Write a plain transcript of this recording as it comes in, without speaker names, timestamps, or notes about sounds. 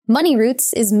Money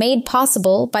Roots is made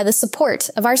possible by the support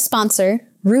of our sponsor,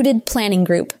 Rooted Planning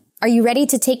Group. Are you ready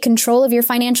to take control of your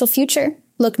financial future?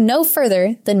 Look no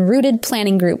further than Rooted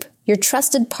Planning Group, your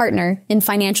trusted partner in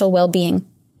financial well-being.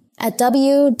 At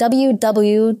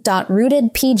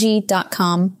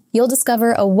www.rootedpg.com, you'll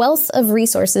discover a wealth of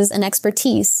resources and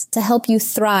expertise to help you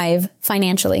thrive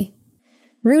financially.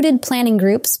 Rooted Planning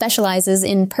Group specializes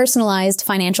in personalized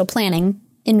financial planning,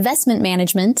 investment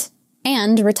management,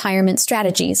 and retirement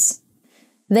strategies.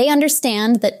 They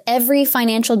understand that every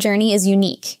financial journey is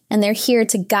unique, and they're here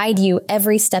to guide you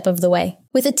every step of the way.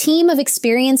 With a team of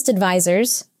experienced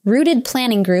advisors, Rooted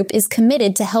Planning Group is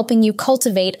committed to helping you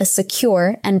cultivate a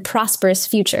secure and prosperous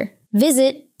future.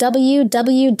 Visit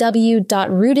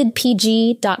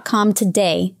www.rootedpg.com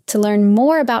today to learn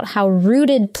more about how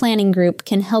Rooted Planning Group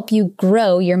can help you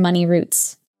grow your money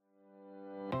roots.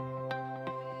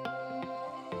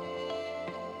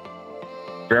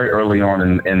 Very early on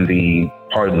in the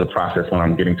part of the process when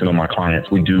I'm getting to know my clients,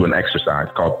 we do an exercise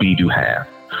called Be, Do, Have.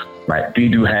 Right? Be,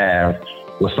 Do, Have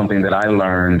was something that I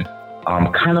learned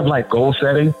kind of like goal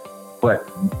setting, but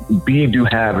Be, Do,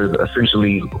 Have is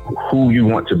essentially who you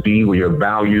want to be, with your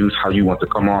values, how you want to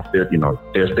come off there. You know,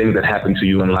 there's things that happen to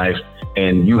you in life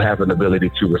and you have an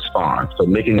ability to respond. So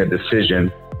making a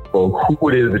decision for who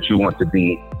it is that you want to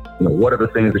be. You know, what are the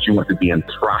things that you want to be in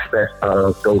process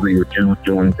of? Those are your do's,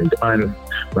 doings, and done,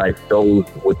 right? Those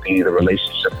would be the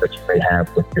relationships that you may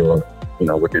have with your, you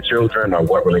know, with your children, or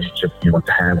what relationship you want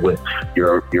to have with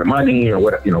your money, or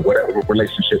what, you know, whatever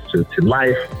relationship to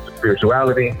life, to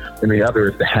spirituality. And the other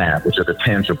is the have, which are the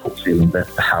tangibles, you know,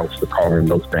 that's the house, the car, and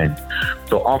those things.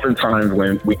 So oftentimes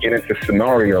when we get into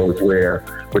scenarios where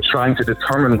we're trying to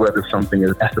determine whether something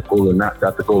is ethical or not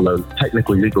ethical, or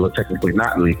technically legal or technically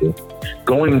not legal,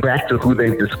 going back to who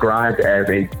they've described as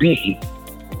a B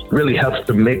really helps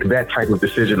to make that type of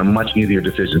decision a much easier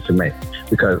decision to make.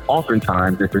 Because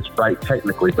oftentimes, if it's right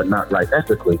technically but not right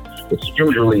ethically, it's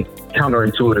usually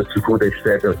counterintuitive to who they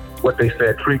said, or what they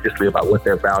said previously about what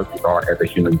their values are as a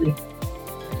human being.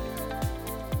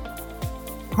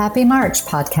 Happy March,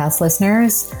 podcast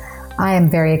listeners. I am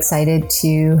very excited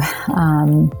to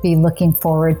be looking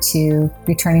forward to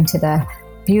returning to the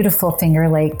beautiful Finger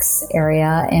Lakes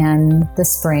area, and the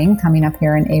spring coming up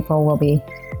here in April, we'll be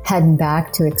heading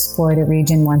back to explore the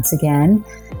region once again.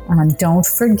 Don't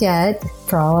forget,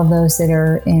 for all of those that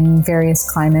are in various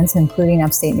climates, including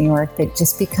upstate New York, that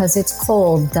just because it's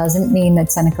cold doesn't mean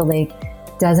that Seneca Lake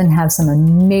doesn't have some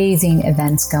amazing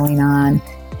events going on.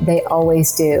 They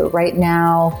always do. Right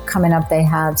now, coming up, they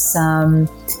have some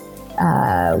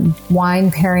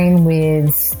wine pairing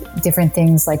with different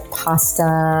things like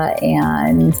pasta,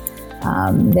 and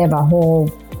they have a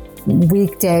whole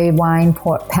weekday wine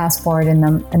passport in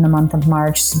the month of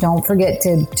March. So don't forget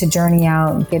to journey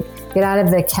out, get out of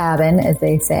the cabin, as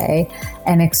they say,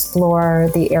 and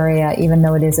explore the area, even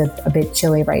though it is a bit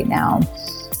chilly right now.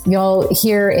 You'll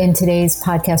hear in today's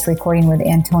podcast recording with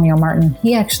Antonio Martin,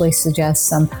 he actually suggests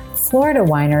some Florida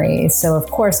wineries. So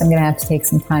of course, I'm going to have to take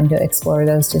some time to explore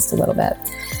those just a little bit.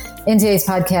 In today's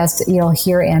podcast, you'll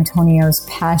hear Antonio's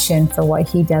passion for what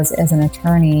he does as an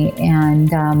attorney,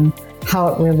 and how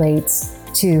it relates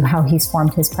to how he's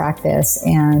formed his practice.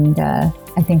 And I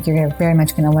think you're very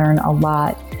much going to learn a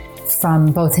lot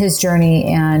from both his journey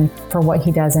and for what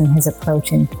he does in his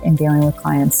approach in dealing with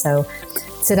clients. So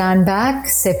sit on back,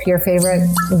 sip your favorite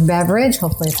beverage.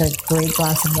 Hopefully it's a great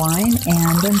glass of wine,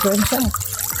 and enjoy the show.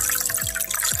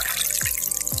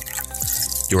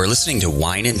 You are listening to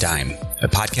Wine and Dime, a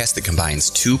podcast that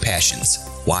combines two passions,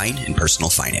 wine and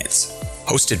personal finance.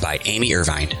 Hosted by Amy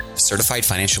Irvine, certified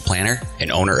financial planner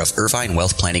and owner of Irvine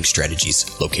Wealth Planning Strategies,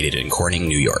 located in Corning,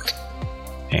 New York.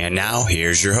 And now,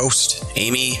 here's your host,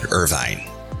 Amy Irvine.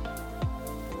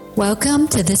 Welcome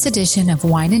to this edition of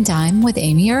Wine and Dime with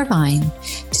Amy Irvine.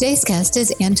 Today's guest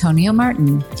is Antonio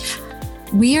Martin.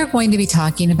 We are going to be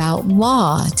talking about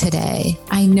law today.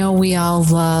 I know we all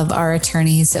love our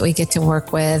attorneys that we get to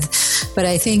work with, but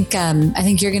I think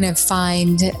you're going to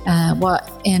find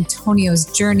what Antonio's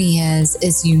journey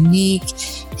is unique.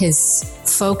 His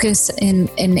focus in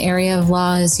an area of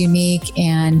law is unique,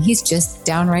 and he's just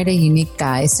downright a unique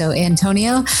guy. So,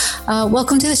 Antonio,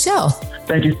 welcome to the show.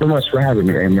 Thank you so much for having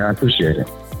me, Amy. I appreciate it.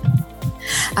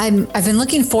 I've been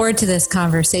looking forward to this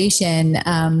conversation.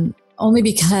 Only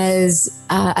because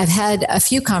I've had a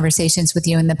few conversations with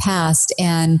you in the past,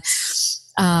 and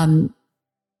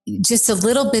just a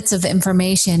little bits of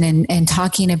information and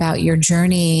talking about your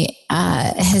journey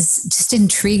has just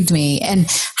intrigued me, and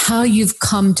how you've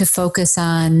come to focus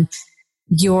on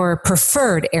your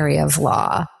preferred area of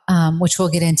law, which we'll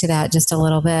get into that just a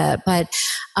little bit. But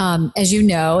as you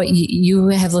know, you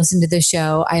have listened to the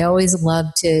show. I always love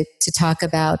to talk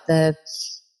about the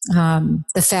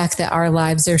fact that our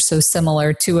lives are so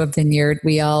similar to a vineyard.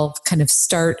 We all kind of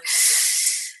start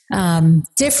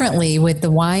differently with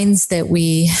the wines that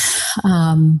we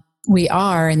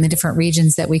are in the different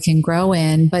regions that we can grow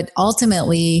in. But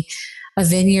ultimately, a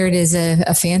vineyard is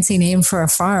a fancy name for a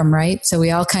farm, right? So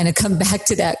we all kind of come back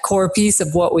to that core piece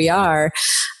of what we are.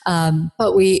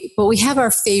 But we have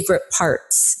our favorite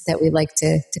parts that we like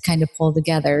to kind of pull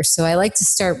together. So I like to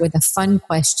start with a fun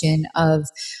question of,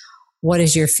 what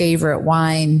is your favorite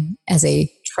wine as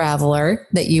a traveler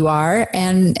that you are,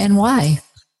 and why?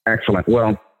 Excellent.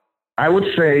 Well, I would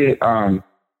say,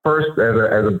 first,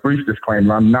 as a brief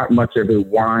disclaimer, I'm not much of a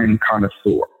wine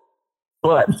connoisseur.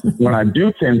 But when I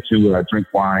do tend to drink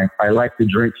wine, I like to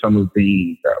drink some of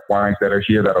the wines that are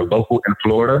here that are local in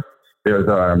Florida. There's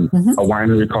a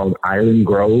winery called Island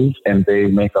Grove, and they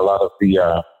make a lot of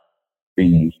the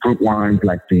fruit wines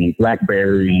like the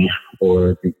blackberry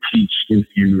or the peach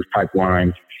infused type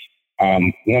wines.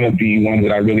 One of the ones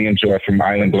that I really enjoy from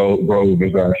Island Grove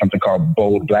is something called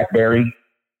Bold Blackberry,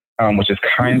 which is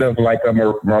kind of like a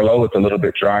Merlot. It's a little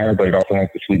bit drier, but it also has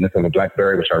the sweetness of a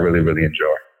blackberry, which I really, really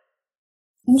enjoy.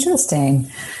 Interesting.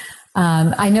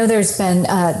 I know there's been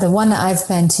the one that I've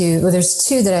been to. Well, there's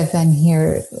two that I've been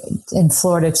here in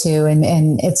Florida too,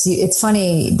 and it's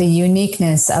funny the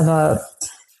uniqueness of a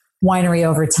winery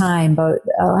over time. But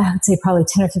I would say probably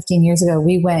 10 or 15 years ago,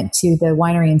 we went to the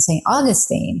winery in St.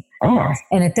 Augustine. Oh.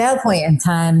 And at that point in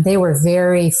time, they were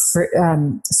very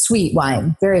sweet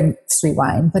wine, very sweet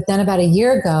wine. But then about a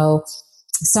year ago,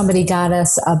 somebody got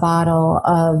us a bottle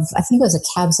of, I think it was a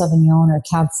Cab Sauvignon or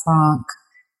Cab Franc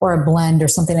or a blend or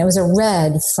something. It was a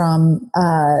red from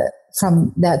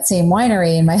that same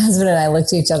winery. And my husband and I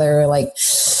looked at each other like,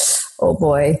 oh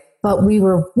boy. But we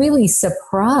were really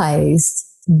surprised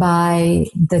by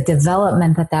the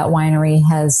development that winery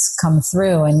has come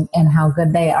through and how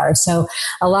good they are. So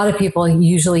a lot of people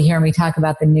usually hear me talk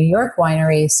about the New York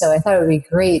winery. So I thought it would be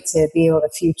great to be able to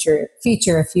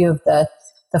feature a few of the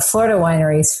Florida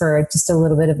wineries for just a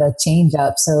little bit of a change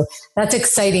up. So that's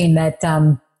exciting that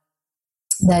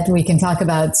we can talk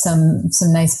about some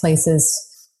nice places,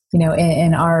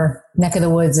 in our neck of the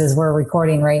woods as we're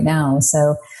recording right now.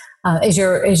 So is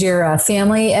your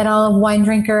family at all a wine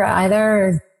drinker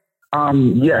either?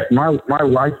 Yes, my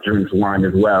wife drinks wine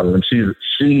as well, and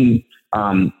she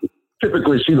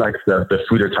typically she likes the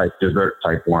sweeter type dessert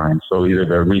type wine. So either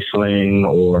the Riesling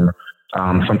or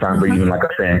sometimes even like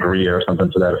a sangria or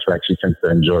something to that effect. She tends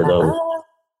to enjoy those.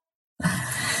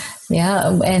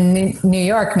 Yeah, and New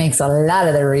York makes a lot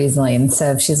of the Riesling.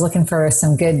 So if she's looking for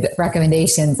some good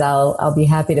recommendations, I'll be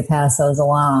happy to pass those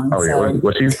along. Oh, yeah.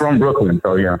 Well, she's from Brooklyn.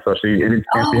 So, yeah. So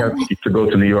anytime she has to go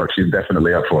to New York, she's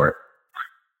definitely up for it.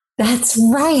 That's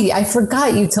right. I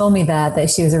forgot you told me that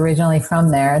she was originally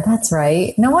from there. That's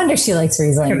right. No wonder she likes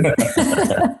Riesling.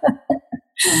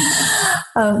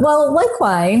 Well, like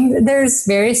wine, there's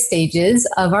various stages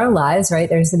of our lives, right?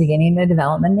 There's the beginning, the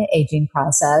development, the aging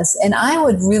process. And I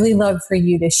would really love for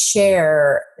you to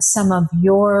share some of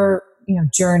your,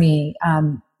 journey,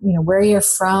 where you're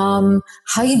from,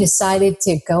 how you decided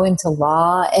to go into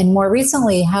law, and more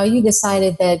recently, how you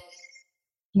decided that,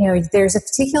 there's a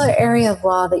particular area of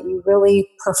law that you really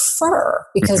prefer.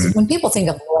 Because when people think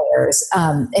of lawyers,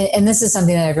 and this is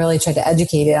something that I've really tried to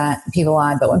educate people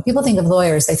on, but when people think of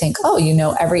lawyers, they think, oh,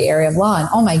 every area of law. And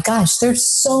oh my gosh, there's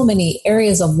so many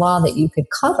areas of law that you could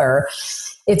cover.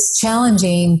 It's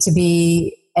challenging to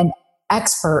be an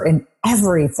expert in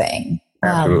everything.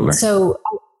 Absolutely. So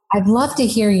I'd love for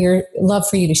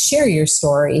you to share your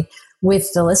story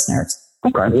with the listeners.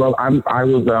 Okay. Well, I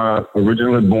was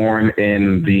originally born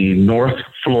in the North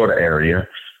Florida area.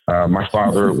 My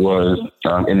father was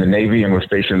in the Navy and was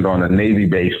stationed on a Navy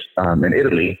base in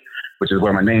Italy, which is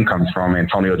where my name comes from,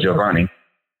 Antonio Giovanni.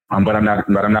 But I'm not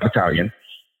Italian.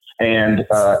 And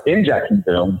in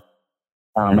Jacksonville,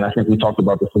 and I think we talked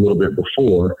about this a little bit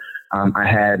before.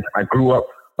 I grew up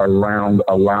around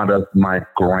a lot of my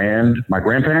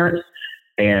grandparents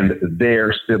and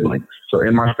their siblings. So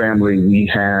in my family, we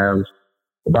have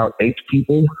about 8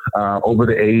 people over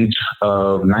the age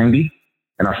of 90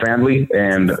 in our family.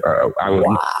 And I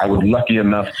was lucky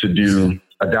enough to do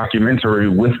a documentary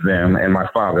with them and my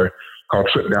father called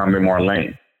Trip Down Memoir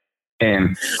Lane.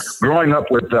 And growing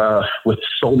up with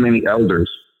so many elders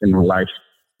in my life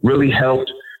really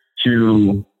helped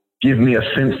to give me a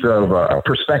sense of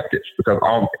perspective, because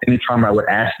anytime I would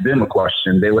ask them a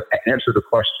question, they would answer the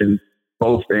question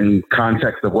both in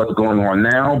context of what's going on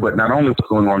now, but not only what's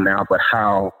going on now, but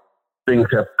how things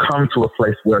have come to a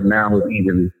place where now is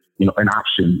even, an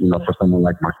option, for someone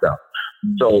like myself.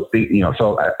 So,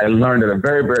 so I learned at a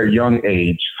very, very young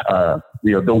age,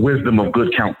 the wisdom of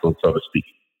good counsel, so to speak,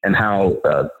 and how,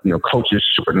 coaches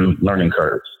shorten learning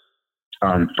curves.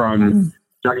 From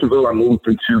Jacksonville, I moved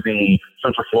into the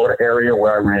Central Florida area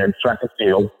where I ran track and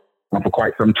field for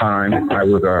quite some time. I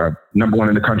was number one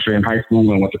in the country in high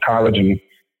school and went to college and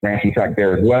ran some track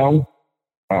there as well.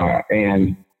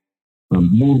 And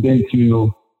moved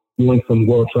into doing some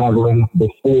world traveling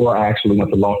before I actually went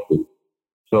to law school.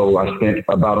 So I spent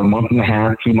about a month and a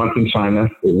half, 2 months in China.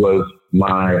 It was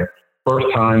my first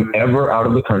time ever out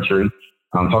of the country.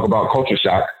 Talk about culture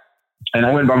shock. And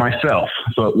I went by myself.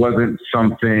 So it wasn't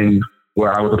something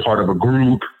where I was a part of a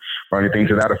group or anything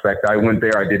to that effect. I went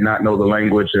there. I did not know the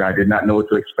language and I did not know what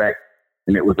to expect.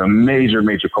 And it was a major,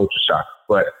 major culture shock.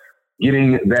 But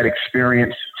getting that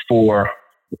experience for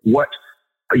what,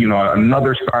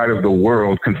 another side of the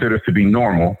world considers to be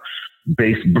normal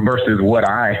based versus what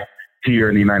I here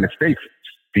in the United States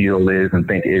feel is and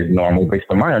think is normal based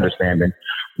on my understanding,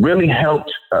 really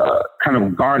helped kind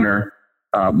of garner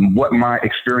what my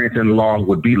experience in law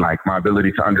would be like, my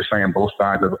ability to understand both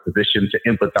sides of a position, to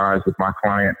empathize with my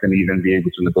clients, and even be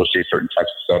able to negotiate certain types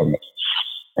of settlements.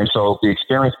 And so the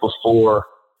experience before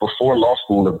law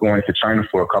school of going to China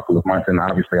for a couple of months, and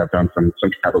obviously I've done some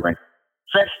traveling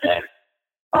since then,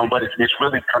 but it's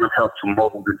really kind of helped to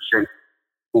mold and shape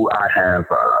who I have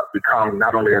become,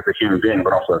 not only as a human being,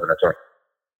 but also as an attorney.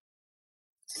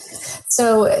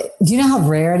 So do you know how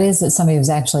rare it is that somebody was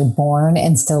actually born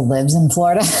and still lives in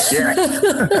Florida? Yeah.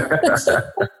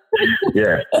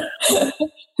 Yeah.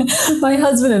 My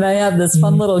husband and I have this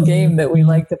fun little game that we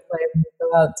like to play when we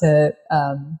go out to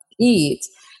eat,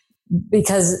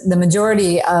 because the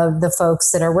majority of the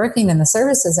folks that are working in the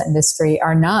services industry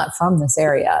are not from this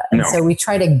area. And so we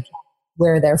try to guess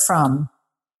where they're from.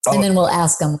 And then we'll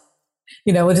ask them,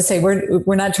 we'll just say,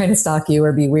 we're not trying to stalk you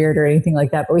or be weird or anything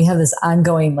like that. But we have this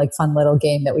ongoing, fun little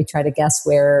game that we try to guess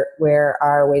where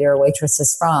our waiter or waitress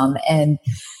is from. And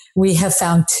we have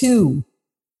found 2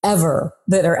 ever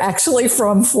that are actually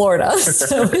from Florida.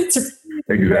 So it's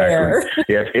exactly. rare.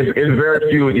 Yes, it's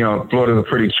very few. Florida's a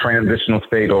pretty transitional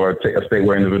state, or a state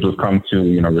where individuals come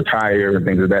to, retire and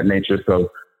things of that nature.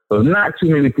 So not too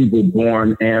many people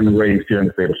born and raised here in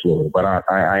the state of Florida, but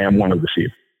I am one of the few.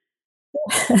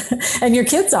 And your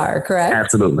kids are, correct?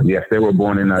 Absolutely. Yes. They were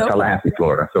born in Tallahassee,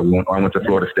 Florida. So I went to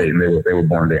Florida State and they were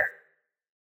born there.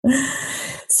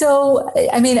 So,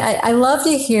 I love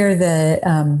to hear that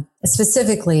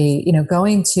specifically,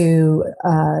 going to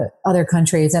other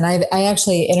countries. And I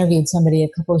actually interviewed somebody a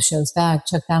couple of shows back,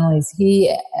 Chuck Donnelly's.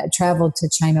 He traveled to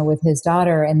China with his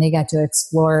daughter and they got to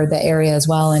explore the area as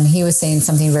well. And he was saying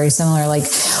something very similar, like,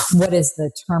 what is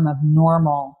the term of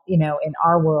normal, in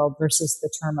our world versus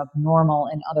the term of normal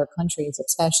in other countries,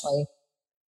 especially.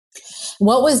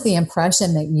 What was the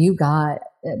impression that you got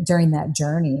during that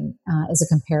journey as a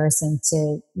comparison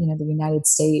to, the United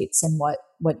States and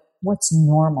what's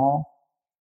normal?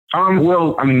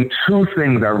 Well, 2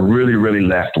 things I really, really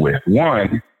left with.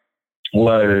 One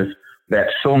was that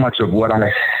so much of what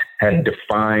I had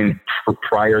defined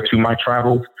prior to my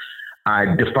travels,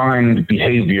 I defined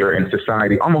behavior in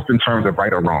society almost in terms of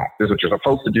right or wrong. This is what you're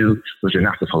supposed to do, this is what you're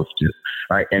not supposed to do,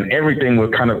 right? And everything was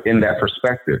kind of in that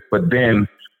perspective. But then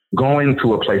going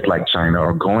to a place like China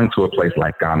or going to a place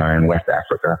like Ghana in West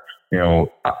Africa,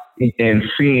 and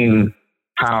seeing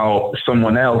how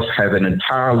someone else has an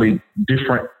entirely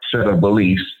different set of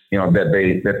beliefs,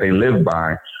 that they live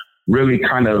by, really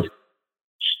kind of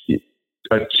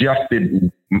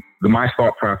adjusted my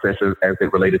thought processes as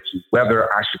it related to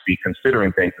whether I should be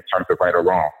considering things in terms of right or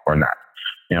wrong or not.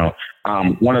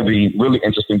 One of the really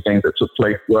interesting things that took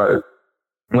place was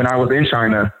when I was in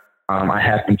China, I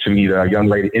happened to meet a young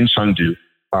lady in Chengdu,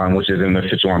 which is in the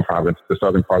Sichuan province, the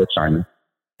southern part of China.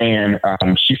 And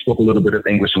she spoke a little bit of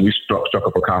English and we struck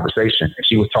up a conversation. And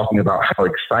she was talking about how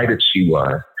excited she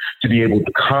was to be able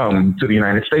to come to the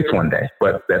United States one day,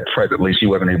 but that presently she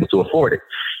wasn't able to afford it.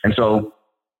 And so,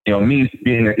 me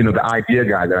being, the idea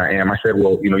guy that I am, I said,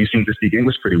 well, you seem to speak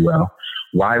English pretty well.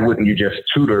 Why wouldn't you just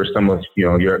tutor some of,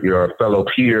 your fellow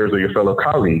peers or your fellow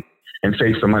colleagues and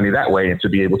save some money that way and to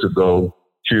be able to go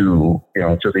to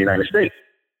the United States?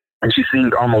 And she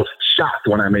seemed almost shocked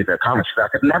when I made that comment. She said, I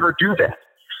could never do that.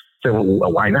 I said,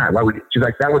 well, why not? Why would you? She's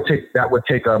like, that would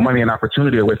take money and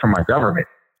opportunity away from my government.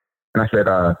 And I said,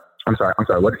 I'm sorry.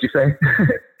 What did you say?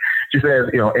 She says,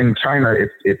 in China,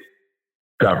 it's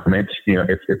government,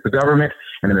 it's the government,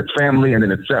 and then it's family, and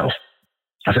then it's self.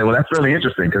 I said, well, that's really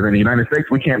interesting because in the United States,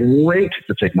 we can't wait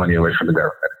to take money away from the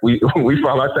government. We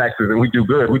file our taxes and we do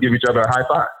good. We give each other a high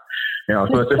five. So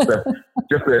it's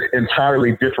just an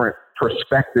entirely different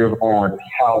perspective on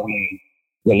how we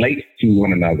relate to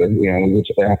one another, which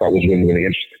I thought was really, really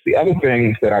interesting. The other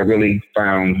thing that I really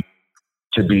found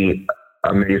to be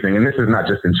amazing, and this is not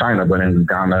just in China, but in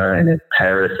Ghana and in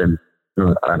Paris and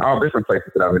all different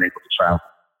places that I've been able to travel,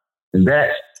 and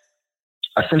that's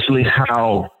essentially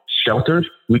how sheltered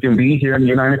we can be here in the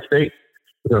United States.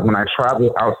 Because when I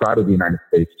travel outside of the United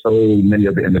States, so many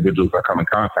of the individuals I come in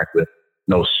contact with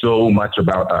know so much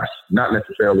about us, not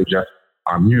necessarily just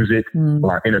our music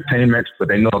or our entertainment, but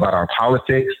they know about our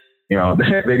politics.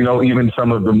 They know even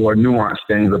some of the more nuanced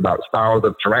things about styles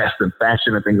of dress and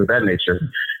fashion and things of that nature.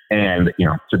 And,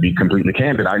 to be completely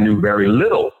candid, I knew very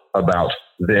little about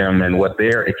them and what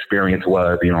their experience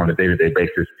was, on a day-to-day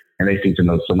basis. And they seem to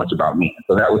know so much about me.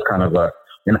 So that was kind of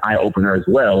an eye-opener as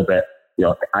well, that,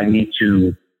 I need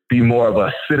to be more of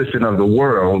a citizen of the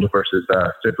world versus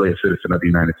simply a citizen of the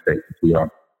United States. We all,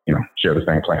 share the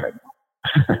same planet.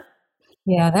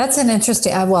 Yeah, that's an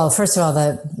interesting. Well, first of all,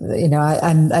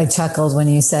 I chuckled when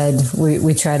you said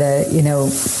we try to,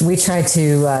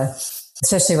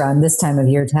 especially around this time of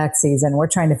year, tax season, we're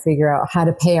trying to figure out how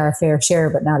to pay our fair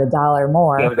share, but not $1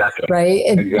 more, exactly. Right?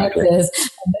 Exactly.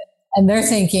 And they're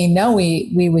thinking, no,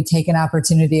 we would take an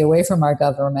opportunity away from our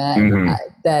government.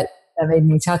 That made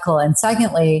me chuckle. And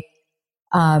secondly,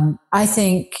 I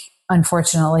think,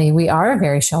 unfortunately, we are a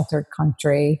very sheltered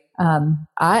country.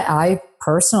 I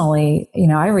personally,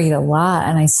 I read a lot,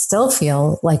 and I still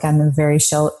feel like I'm living a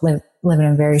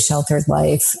very sheltered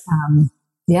life.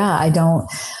 I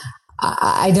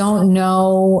don't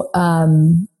know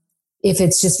if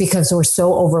it's just because we're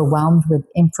so overwhelmed with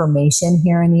information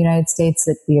here in the United States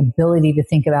that the ability to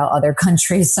think about other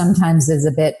countries sometimes is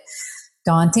a bit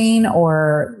daunting,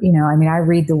 or, I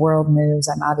read the world news.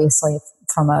 I'm obviously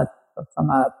from a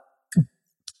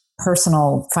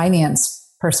personal finance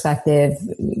perspective,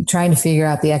 trying to figure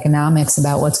out the economics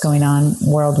about what's going on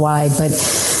worldwide. But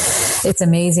it's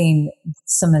amazing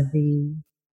some of the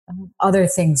other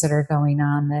things that are going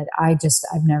on that I've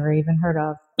never even heard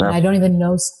of. Yeah. And I don't even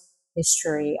know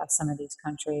history of some of these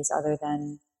countries other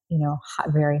than,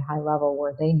 very high level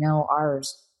where they know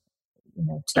ours,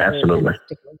 Absolutely.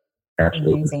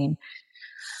 Absolutely. Amazing.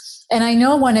 And I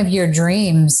know one of your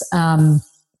dreams,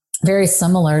 very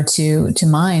similar to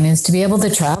mine, is to be able to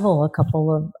travel a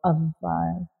couple of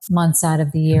months out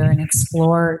of the year and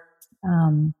explore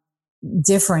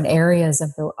different areas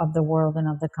of the world and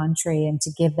of the country, and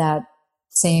to give that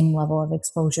same level of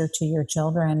exposure to your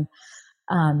children.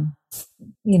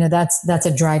 That's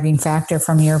a driving factor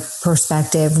from your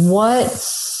perspective. What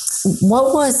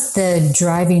was the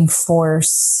driving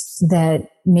force that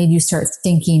made you start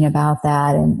thinking about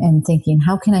that and thinking,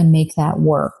 how can I make that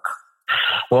work?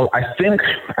 Well, I think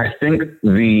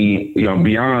the,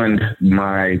 beyond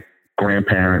my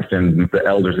grandparents and the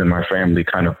elders in my family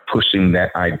kind of pushing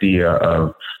that idea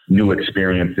of new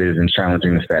experiences and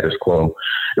challenging the status quo,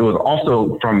 it was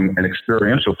also from an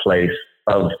experiential place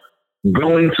of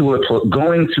going to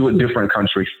a different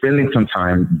country, spending some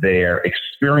time there,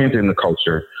 experiencing the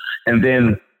culture, and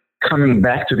then coming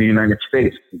back to the United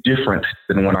States different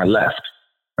than when I left.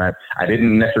 Right? I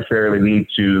didn't necessarily need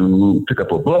to pick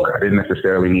up a book. I didn't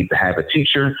necessarily need to have a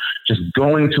teacher. Just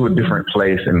going to a different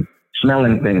place and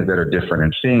smelling things that are different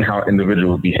and seeing how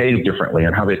individuals behave differently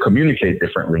and how they communicate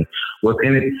differently was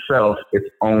in itself its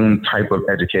own type of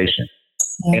education.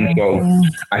 And so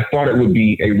I thought it would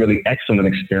be a really excellent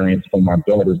experience for my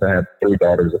daughters. I have 3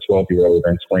 daughters, a 12-year-old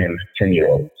and twin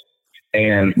 10-year-olds.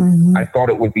 And I thought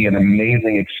it would be an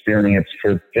amazing experience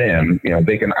for them.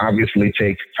 They can obviously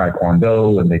take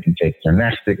Taekwondo, and they can take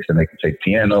gymnastics, and they can take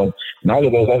piano, and all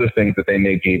of those other things that they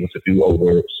may be able to do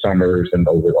over summers and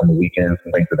over on the weekends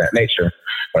and things of that nature.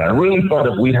 But I really thought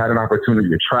if we had an opportunity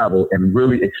to travel and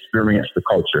really experience the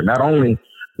culture, not only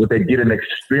would they get an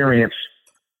experience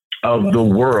of the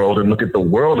world and look at the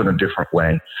world in a different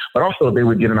way, but also they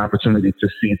would get an opportunity to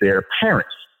see their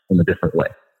parents in a different way.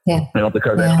 Yeah.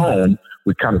 Because at home,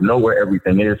 we kind of know where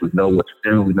everything is. We know what to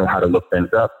do. We know how to look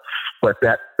things up. But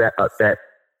that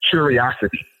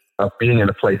curiosity of being in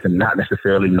a place and not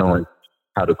necessarily knowing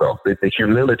how to go, the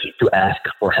humility to ask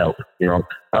for help,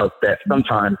 that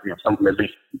sometimes, at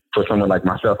least for someone like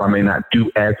myself, I may not do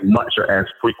as much or as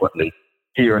frequently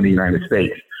here in the United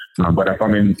States. But if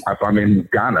I'm in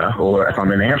Ghana or if I'm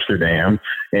in Amsterdam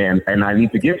and I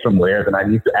need to get somewhere, then I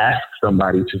need to ask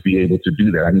somebody to be able to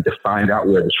do that. I need to find out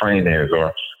where the train is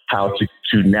or how to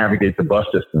navigate the bus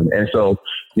system. And so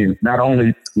not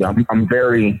only, I'm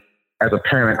very, as a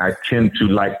parent, I tend to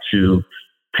like to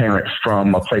parent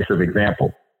from a place of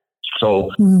example.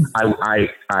 So I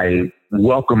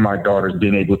welcome my daughters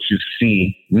being able to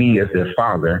see me as their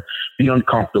father, be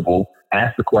uncomfortable,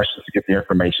 ask the questions to get the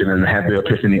information, and have their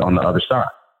epiphany on the other side.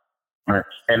 Right?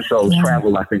 And so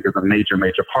travel, I think, is a major,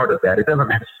 major part of that. It doesn't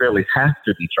necessarily have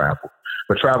to be travel,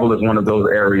 but travel is one of those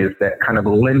areas that kind of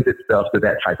lends itself to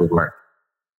that type of learning.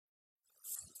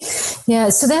 Yeah,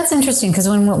 so that's interesting because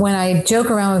when I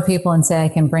joke around with people and say I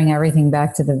can bring everything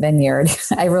back to the vineyard,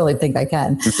 I really think I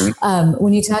can. Mm-hmm.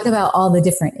 When you talk about all the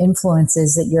different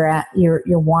influences that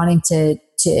you're wanting to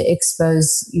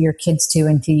expose your kids to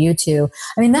and to you to,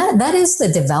 I mean that is the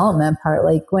development part.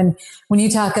 Like when you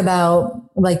talk about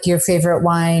like your favorite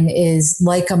wine is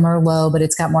like a Merlot, but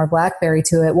it's got more blackberry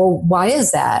to it. Well, why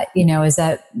is that? Is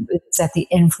that the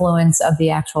influence of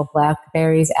the actual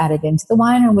blackberries added into the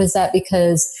wine, or was that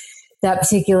because that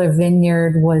particular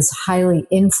vineyard was highly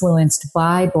influenced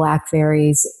by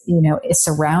blackberries,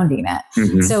 surrounding it?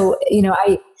 Mm-hmm. So,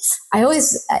 I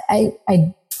always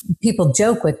people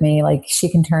joke with me, like she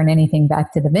can turn anything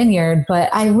back to the vineyard, but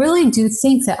I really do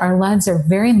think that our lives are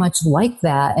very much like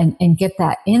that and get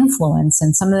that influence.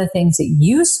 And some of the things that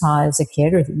you saw as a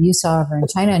kid or that you saw over in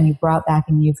China and you brought back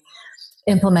and you've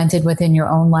implemented within your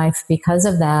own life because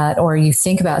of that, or you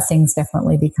think about things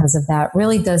differently because of that,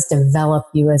 really does develop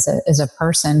you as a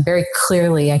person. Very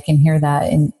clearly, I can hear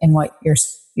that in what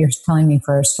you're telling me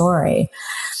for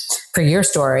your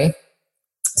story.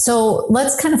 So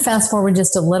let's kind of fast forward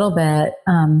just a little bit,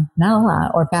 not a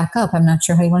lot, or back up. I'm not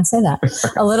sure how you want to say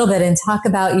that, a little bit, and talk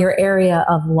about your area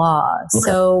of law. Okay.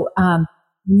 So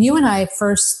you and I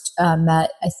first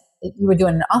met, you were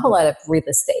doing an awful lot of real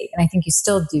estate, and I think you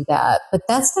still do that, but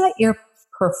that's not your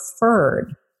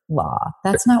preferred law.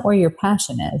 That's not where your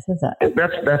passion is it?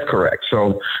 That's correct.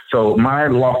 So my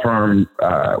law firm,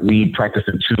 we practice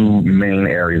in two main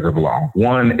areas of law.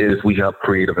 One is we help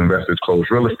creative investors close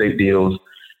real estate deals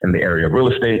in the area of real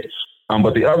estate,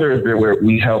 but the other is where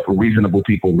we help reasonable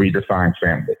people redefine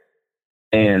family.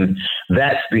 And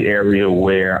that's the area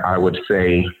where I would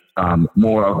say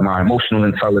more of my emotional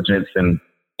intelligence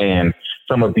and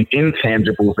some of the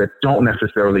intangibles that don't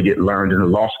necessarily get learned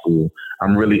in law school,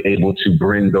 I'm really able to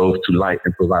bring those to light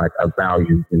and provide a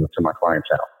value to my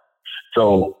clientele.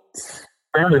 So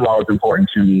family law is important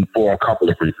to me for a couple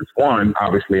of reasons. One,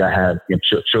 obviously I have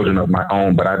children of my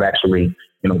own, but I've actually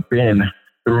been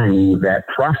through that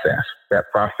process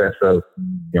of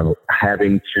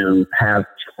having to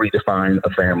redefine a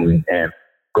family and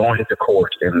going into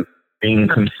court and being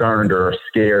concerned or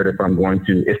scared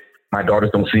if my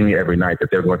daughters don't see me every night, that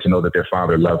they're going to know that their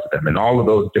father loves them, and all of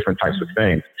those different types of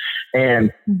things.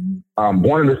 And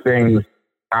one of the things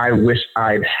I wish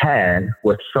I'd had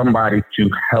was somebody to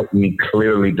help me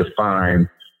clearly define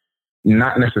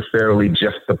not necessarily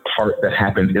just the part that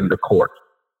happens in the court,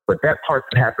 but that part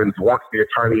that happens once the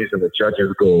attorneys and the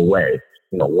judges go away.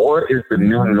 What is the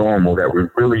new normal that we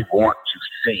really want to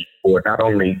see for not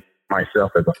only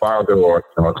myself as a father or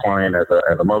a client as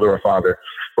a mother or father,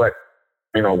 but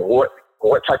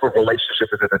what type of relationship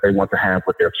is it that they want to have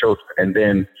with their children? And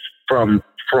then from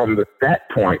that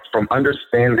point, from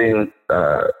understanding,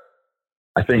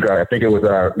 I think it was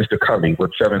Mr. Covey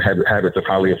with 7 Habits of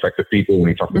Highly Effective People, when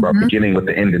he talked about beginning with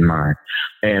the end in mind.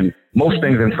 And most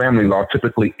things in family law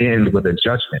typically end with a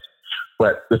judgment.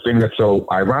 But the thing that's so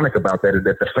ironic about that is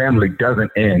that the family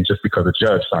doesn't end just because a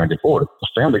judge signed an order.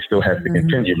 The family still has to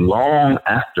continue long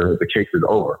after the case is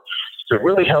over. So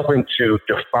really helping to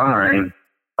define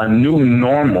a new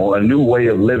normal, a new way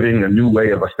of living, a new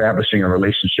way of establishing a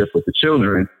relationship with the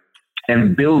children,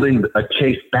 and building a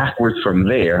case backwards from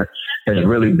there has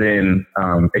really been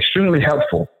extremely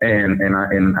helpful. And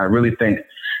I really think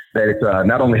that it's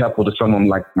not only helpful to someone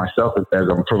like myself as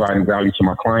I'm providing value to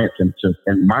my clients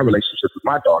and my relationship with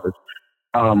my daughters,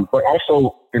 but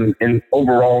also in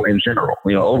overall in general.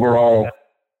 Overall,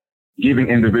 giving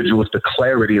individuals the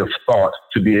clarity of thought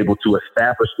to be able to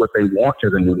establish what they want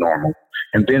as a new normal,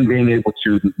 and then being able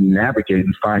to navigate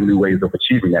and find new ways of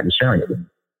achieving that and sharing it with them.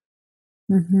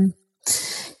 Mm-hmm.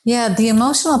 Yeah, the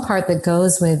emotional part that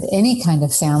goes with any kind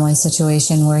of family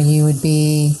situation where you would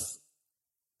be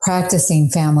practicing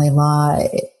family law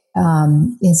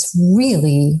is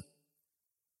really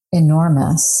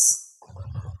enormous.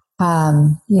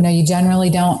 You generally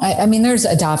don't, I mean, there's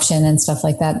adoption and stuff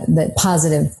like that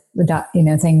positive,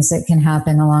 things that can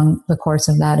happen along the course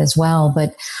of that as well.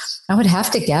 But I would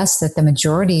have to guess that the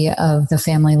majority of the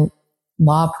family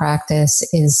law practice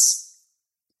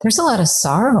there's a lot of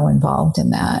sorrow involved in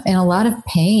that and a lot of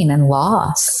pain and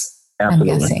loss.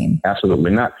 Absolutely. I'm guessing. Absolutely.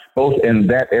 Not both in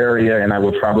that area, and I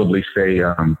would probably say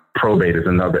probate is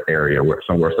another area where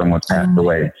someone's passed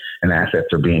away and assets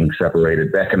are being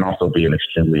separated. That can also be an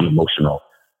extremely emotional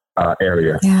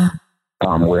area. Yeah.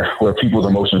 where people's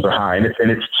emotions are high. And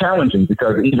it's challenging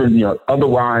because even,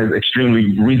 otherwise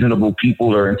extremely reasonable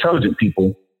people or intelligent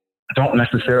people don't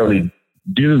necessarily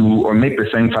do or make the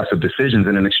same types of decisions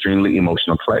in an extremely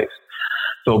emotional place.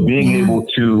 So being able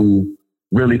to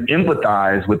really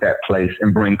empathize with that place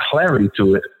and bring clarity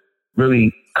to it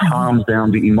really calms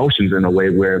down the emotions in a way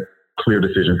where clear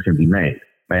decisions can be made.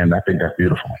 Man, I think that's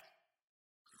beautiful.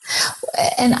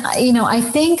 And, I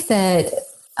think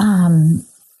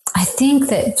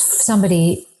that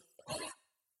somebody,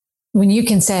 when you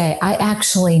can say, I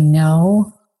actually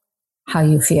know how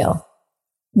you feel.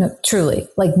 No, truly,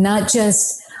 like not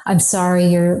just, I'm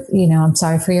sorry I'm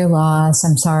sorry for your loss.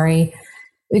 I'm sorry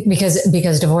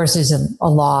because divorce is a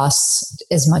loss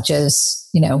as much as,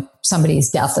 somebody's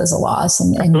death is a loss.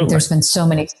 And there's been so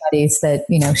many studies that,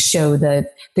 show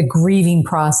that the grieving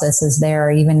process is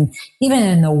there. Even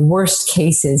in the worst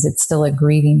cases, it's still a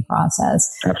grieving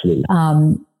process. Absolutely.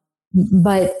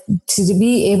 But to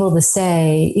be able to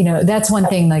say, that's one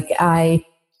thing, like I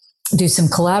do some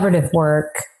collaborative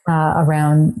work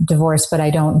around divorce, but I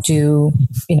don't do,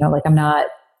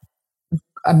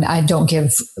 I don't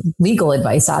give legal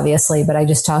advice, obviously, but I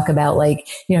just talk about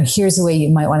here's the way you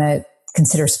might want to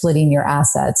consider splitting your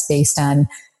assets based on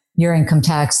your income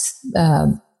tax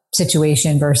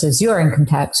situation versus your income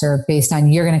tax, or based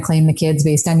on you're going to claim the kids,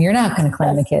 based on you're not going to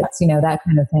claim the kids, that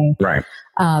kind of thing. Right.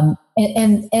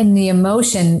 And the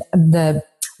emotion, the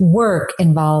work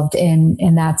involved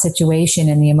in that situation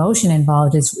and the emotion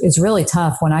involved is really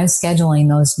tough. When I'm scheduling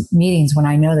those meetings, when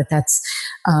I know that that's,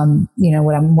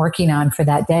 what I'm working on for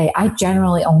that day, I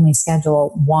generally only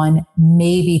schedule 1,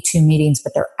 maybe 2 meetings,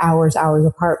 but they're hours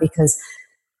apart because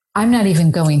I'm not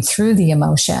even going through the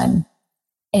emotion,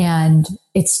 and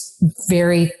it's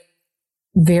very,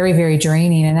 very, very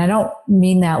draining. And I don't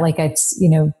mean that like it's,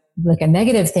 like a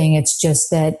negative thing. It's just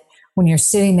that when you're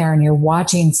sitting there and you're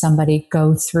watching somebody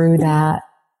go through that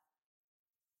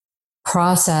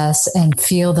process and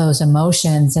feel those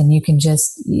emotions, and you can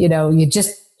just, you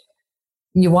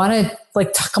want to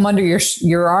like tuck them under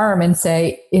your arm and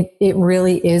say, it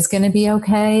really is going to be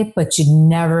okay. But you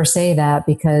never say that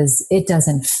because it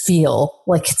doesn't feel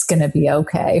like it's going to be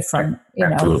okay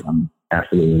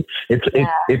Absolutely.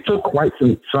 It took quite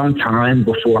some time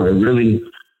before I really,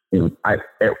 at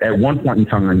one point in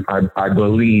time, I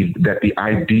believed that the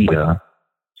idea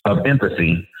of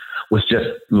empathy was just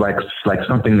like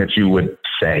something that you would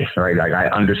say, right? Like, I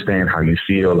understand how you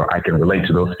feel, or I can relate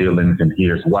to those feelings, and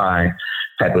here's why,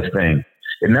 type of thing.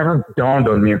 It never dawned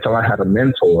on me until I had a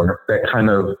mentor that kind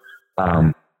of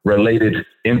related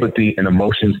empathy and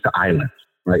emotions to islands,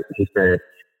 right? He said,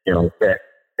 that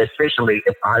essentially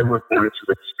if I was going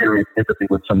to experience empathy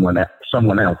with someone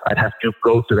else, I'd have to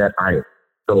go to that island.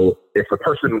 So if a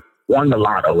person won the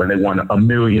lotto and they won $1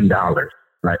 million,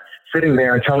 right, sitting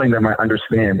there and telling them I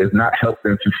understand does not help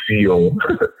them to feel,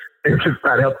 it does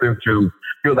not help them to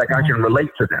feel like I can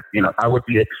relate to them. I would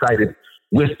be excited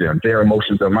with them. Their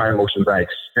emotions are my emotions. I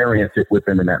experience it with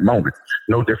them in that moment.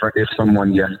 No different if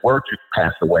someone, were to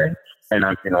pass away. And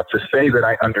to say that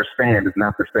I understand is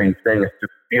not the same thing as to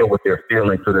feel what they're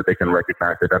feeling so that they can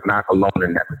recognize that I'm not alone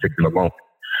in that particular moment.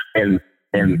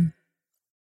 And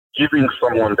giving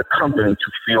someone the company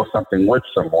to feel something with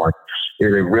someone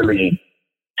is a really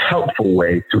helpful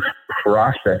way to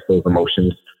process those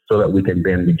emotions so that we can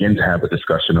then begin to have a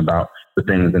discussion about the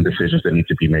things and decisions that need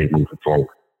to be made moving forward.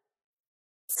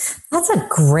 That's a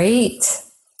great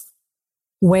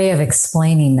way of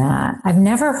explaining that. I've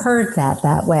never heard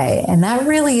that way. And that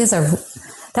really is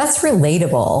that's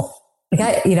relatable.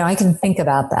 Like I can think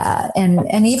about that.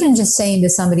 And even just saying to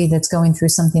somebody that's going through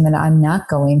something that I'm not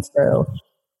going through,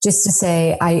 just to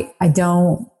say, I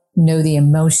don't know the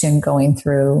emotion going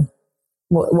through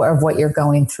of what you're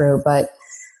going through, but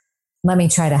let me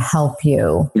try to help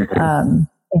you and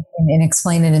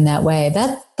explain it in that way.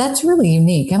 That's really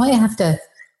unique. I might have to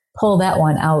pull that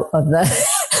one out of the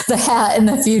hat in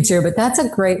the future, but that's a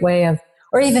great way of,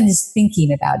 or even just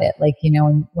thinking about it. Like,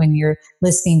 when you're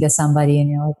listening to somebody and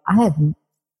you're like, I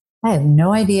have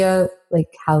no idea like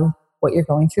what you're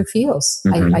going through feels.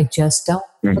 Mm-hmm. I just don't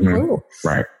have a clue.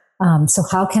 Right. So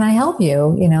how can I help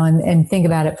you? And think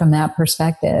about it from that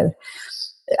perspective.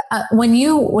 When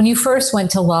you first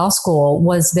went to law school,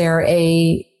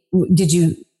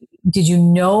 did you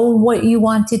know what you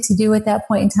wanted to do at that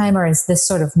point in time, or is this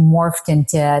sort of morphed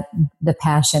into the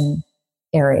passion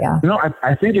area? No,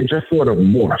 I think it just sort of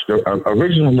morphed.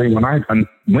 Originally, when I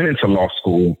went into law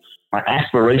school, my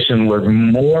aspiration was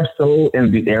more so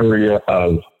in the area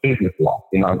of business law.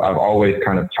 I've always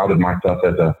kind of touted myself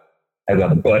as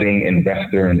a budding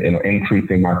investor and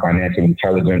increasing my financial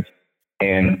intelligence.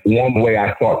 And one way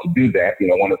I thought to do that,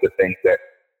 one of the things that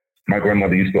my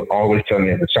grandmother used to always tell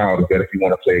me as a child is that if you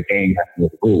want to play a game, you have to know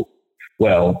the rules.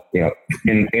 Well,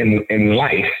 in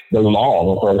life, the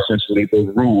laws are essentially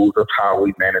the rules of how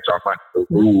we manage our money, the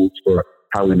rules for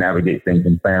how we navigate things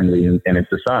in family and in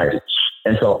society.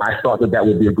 And so I thought that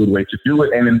would be a good way to do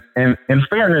it. And in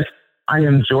fairness, I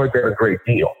enjoyed that a great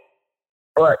deal.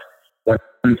 But when it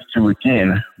comes to,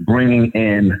 again, bringing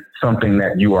in something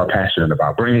that you are passionate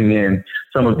about, bringing in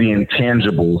some of the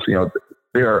intangibles,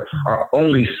 there are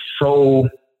only so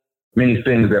many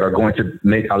things that are going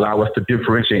to allow us to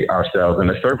differentiate ourselves in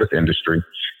the service industry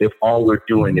if all we're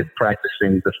doing is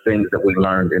practicing the things that we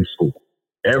learned in school.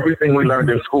 Everything we learned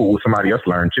in school, somebody else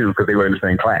learned too, because they were in the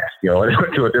same class. They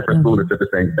went to a different school that did the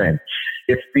same thing.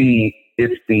 It's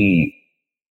the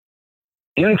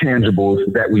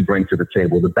intangibles that we bring to the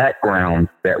table, the background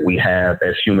that we have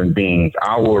as human beings,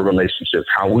 our relationships,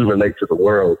 how we relate to the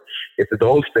world. It's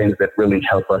those things that really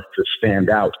help us to stand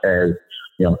out as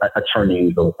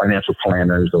attorneys or financial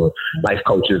planners or life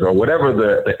coaches or whatever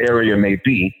the area may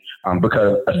be,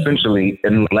 because essentially,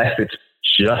 unless it's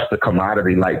just a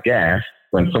commodity like gas,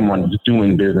 when someone's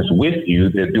doing business with you,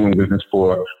 they're doing business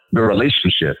for the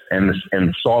relationship, and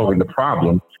solving the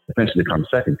problem essentially comes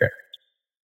secondary.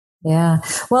 Yeah.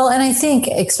 Well, and I think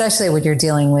especially when you're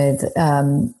dealing with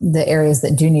the areas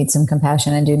that do need some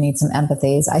compassion and do need some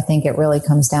empathies, I think it really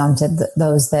comes down to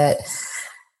those that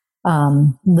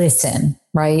listen,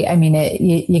 right? I mean,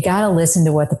 you got to listen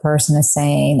to what the person is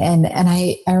saying. And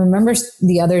I remember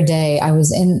the other day I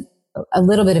was in a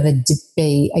little bit of a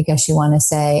debate, I guess you want to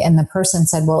say, and the person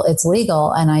said, well, it's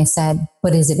legal. And I said,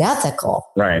 but is it ethical?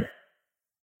 Right.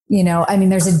 I mean,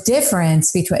 there's a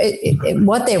difference between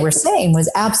what they were saying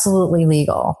was absolutely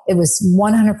legal. It was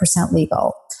 100%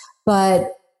 legal.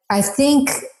 But I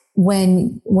think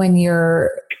when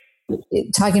you're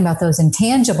talking about those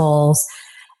intangibles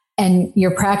and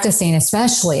you're practicing,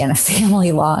 especially in a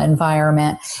family law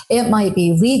environment, it might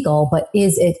be legal, but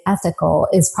is it ethical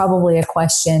is probably a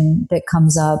question that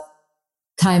comes up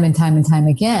time and time and time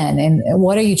again. And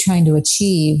what are you trying to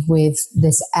achieve with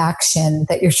this action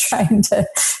that you're trying to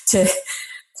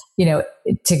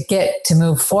get to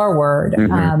move forward?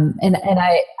 Mm-hmm. And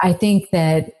I think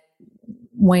that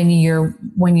when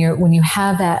you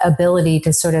have that ability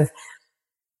to sort of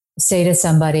say to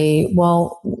somebody,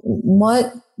 well,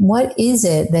 what is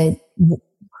it that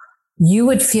you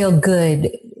would feel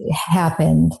good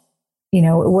happened?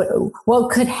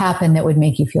 What could happen that would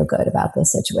make you feel good about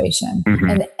this situation?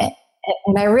 Mm-hmm.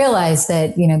 And I realize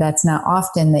that, that's not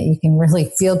often that you can really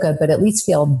feel good, but at least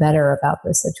feel better about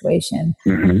the situation.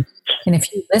 Mm-hmm. And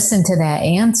if you listen to that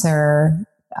answer,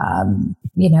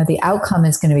 the outcome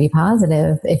is going to be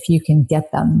positive if you can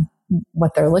get them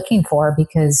what they're looking for,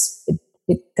 because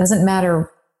it doesn't matter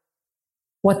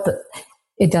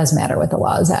it does matter what the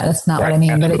law is at. That's not what I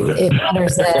mean, but it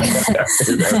matters that. It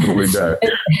absolutely does.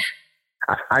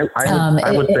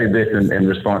 I would say this in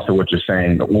response to what you're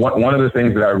saying. One of the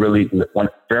things that I really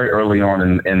very early on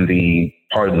in the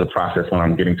part of the process when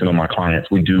I'm getting to know my clients,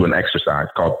 we do an exercise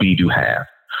called Be, Do, Have.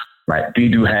 Right? Be,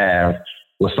 Do, Have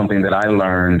was something that I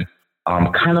learned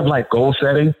kind of like goal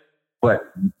setting,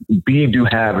 but Be, Do,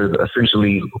 Have is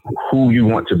essentially who you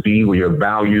want to be, with your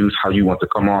values, how you want to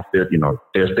come off there.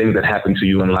 There's things that happen to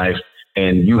you in life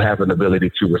and you have an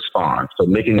ability to respond. So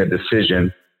making a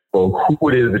decision for who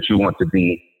it is that you want to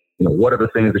be, what are the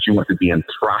things that you want to be in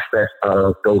process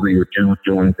of, those are your do's,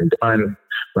 doings, and done,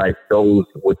 right? Those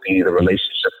would be the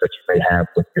relationships that you may have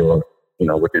with your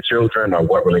children, or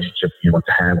what relationship you want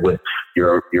to have with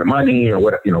your money, or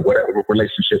whatever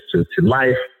relationship to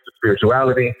life, to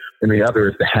spirituality. And the other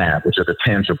is the have, which are the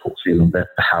tangibles, that's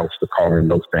the house, the car,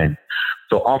 and those things.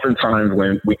 So oftentimes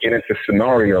when we get into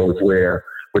scenarios where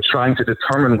we're trying to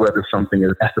determine whether something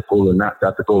is ethical or not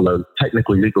ethical, or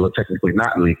technically legal or technically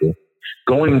not legal,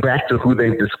 going back to who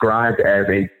they've described as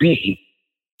a B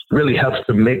really helps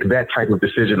to make that type of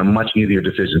decision a much easier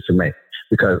decision to make.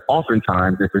 Because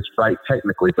oftentimes, if it's right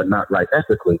technically but not right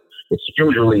ethically, it's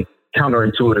usually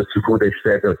counterintuitive to who they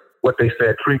said, or what they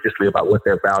said previously about what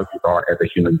their values are as a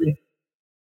human being.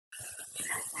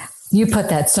 You put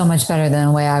that so much better than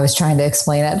the way I was trying to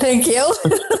explain it. Thank you.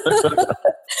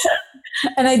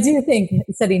 And I do think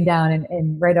sitting down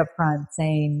and right up front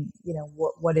saying,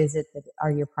 what is it that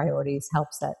are your priorities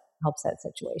helps that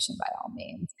situation by all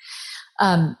means.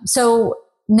 So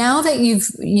now that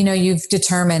you've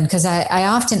determined, because I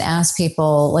often ask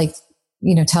people, like,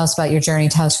 tell us about your journey,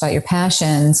 tell us about your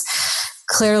passions.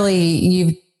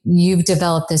 Clearly you've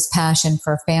developed this passion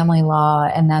for family law,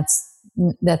 and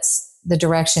that's the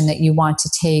direction that you want to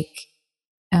take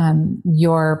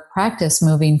your practice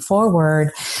moving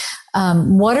forward,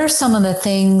 what are some of the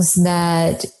things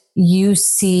that you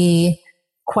see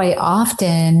quite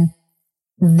often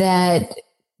that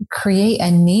create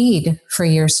a need for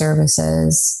your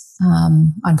services,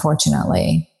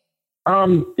 unfortunately?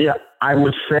 Yeah, I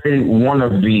would say one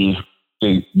of the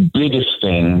biggest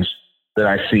things that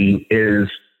I see is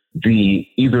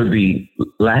either the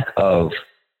lack of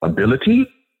ability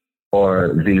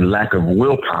or the lack of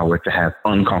willpower to have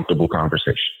uncomfortable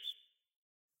conversations.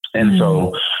 And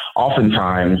so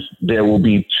oftentimes there will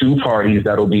be two parties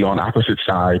that will be on opposite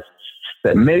sides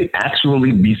that may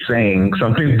actually be saying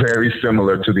something very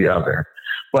similar to the other.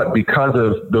 But because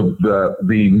of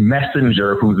the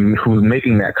messenger who's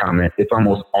making that comment, it's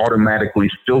almost automatically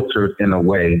filtered in a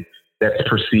way that's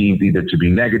perceived either to be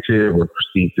negative or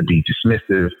perceived to be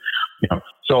dismissive.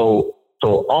 So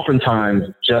oftentimes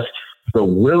just the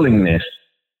willingness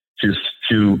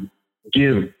to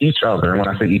give each other, and when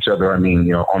I say each other, I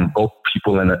mean, on both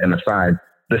people in the side,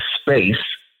 the space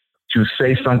to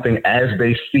say something as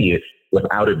they see it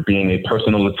without it being a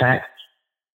personal attack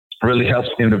really helps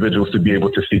individuals to be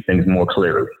able to see things more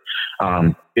clearly.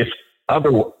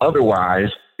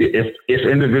 Otherwise, if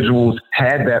individuals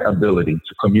had that ability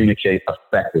to communicate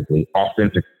effectively,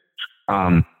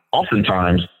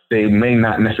 oftentimes they may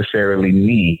not necessarily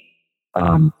need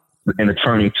an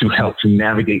attorney to help to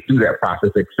navigate through that process,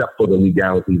 except for the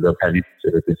legalities of have you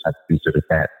considered this, have you considered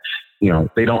that.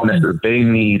 They don't necessarily, they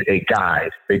need a guide.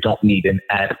 They don't need an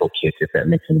advocate, if that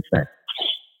makes any sense.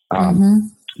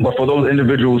 But for those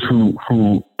individuals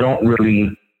who don't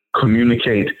really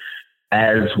communicate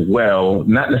as well,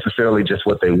 not necessarily just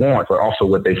what they want, but also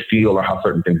what they feel or how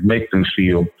certain things make them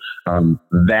feel,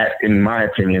 that, in my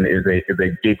opinion, is a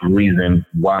big reason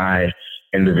why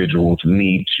individuals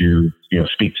need to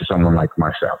speak to someone like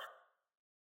myself.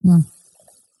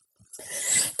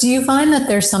 Do you find that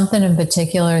there's something in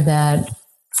particular that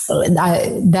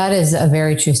is a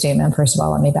very true statement? First of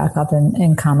all, let me back up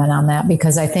and comment on that,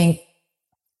 because I think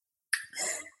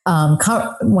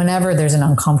whenever there's an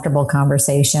uncomfortable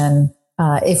conversation,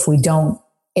 if we don't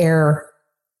air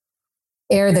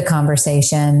the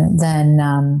conversation,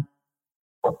 then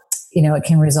it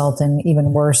can result in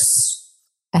even worse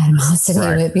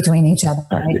animosity between each other.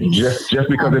 Right? Just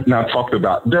because it's not talked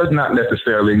about does not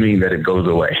necessarily mean that it goes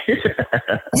away.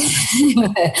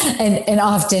 and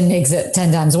often makes it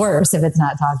 10 times worse if it's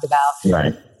not talked about.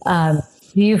 Right.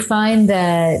 Do you find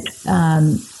that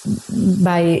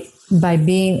by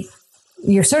being,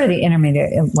 you're sort of the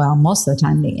intermediary, well, most of the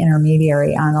time the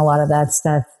intermediary on a lot of that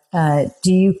stuff,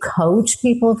 do you coach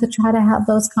people to try to have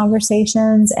those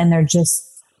conversations and they're just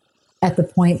at the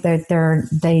point that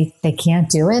they can't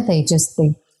do it?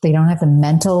 They don't have the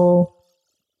mental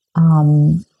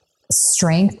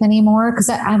strength anymore? Because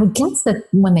I would guess that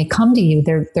when they come to you,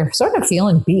 they're sort of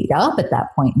feeling beat up at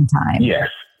that point in time.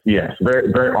 Yes,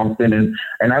 very, very often.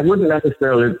 And I wouldn't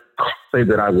necessarily say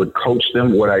that I would coach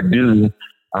them. What I do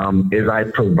is I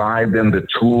provide them the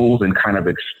tools and kind of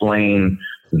explain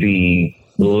the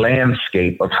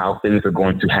landscape of how things are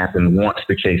going to happen once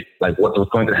the case, like what's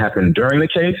going to happen during the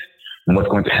case and what's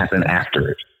going to happen after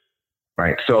it.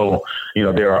 Right. So,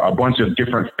 there are a bunch of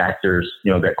different factors,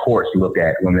 that courts look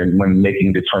at when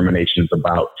making determinations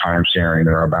about time sharing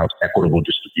or about equitable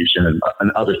distribution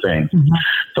and other things.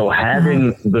 So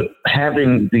having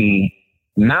the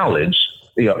knowledge,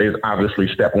 is obviously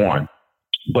step one.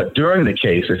 But during the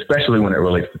case, especially when it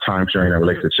relates to time sharing and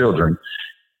relates to children,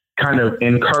 kind of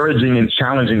encouraging and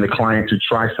challenging the client to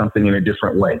try something in a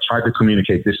different way, try to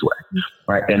communicate this way,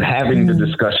 right? And having the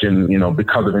discussion,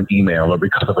 because of an email or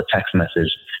because of a text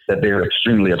message that they're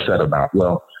extremely upset about.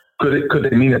 Well, could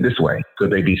they mean it this way?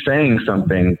 Could they be saying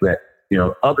something that,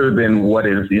 other than what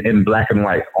is in black and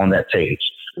white on that page?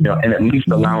 And at least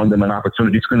allowing them an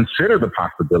opportunity to consider the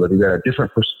possibility that a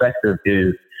different perspective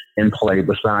is in play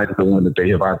besides the one that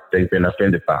they've been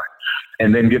offended by.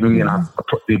 And then giving them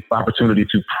the opportunity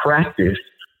to practice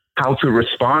how to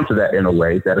respond to that in a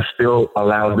way that still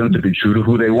allows them to be true to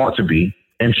who they want to be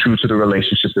and true to the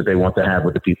relationships that they want to have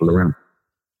with the people around.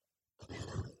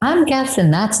 I'm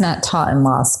guessing that's not taught in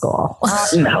law school.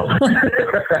 No.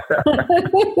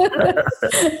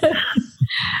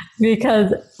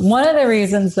 Because one of the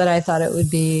reasons that I thought it would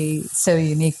be so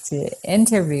unique to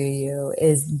interview you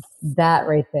is that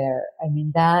right there. I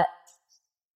mean, that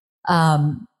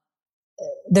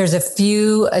there's a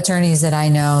few attorneys that I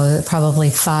know,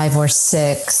 probably 5 or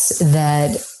 6,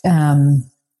 that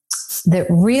that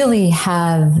really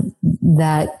have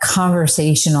that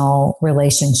conversational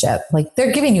relationship. Like,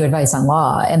 they're giving you advice on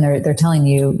law and they're telling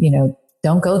you,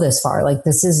 don't go this far. Like,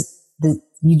 this is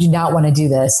you do not want to do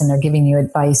this, and they're giving you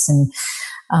advice and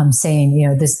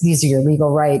saying, these are your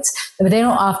legal rights. But they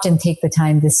don't often take the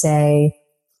time to say,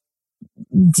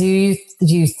 do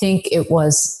you think it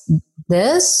was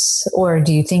this, or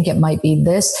do you think it might be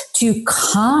this, to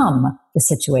calm the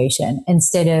situation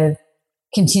instead of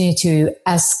continue to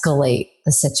escalate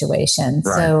the situation.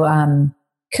 Right. So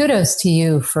kudos to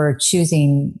you for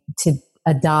choosing to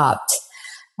adopt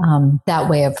that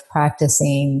way of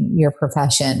practicing your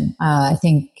profession. I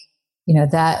think,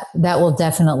 that will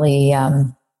definitely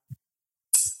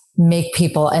make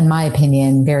people, in my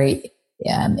opinion, very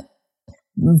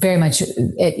much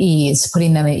at ease,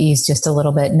 putting them at ease just a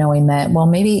little bit, knowing that, well,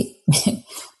 maybe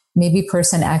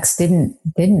person X didn't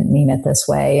mean it this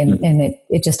way. And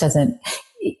it just doesn't,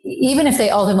 even if they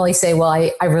ultimately say, well,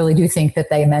 I really do think that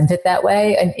they meant it that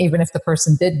way. And even if the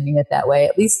person didn't mean it that way,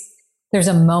 at least there's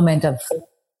a moment of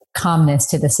calmness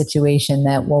to the situation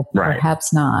that will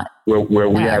perhaps not. Where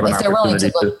we have an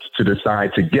opportunity to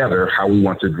decide together how we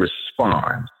want to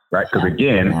respond, right? Because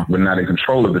again, we're not in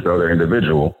control of this other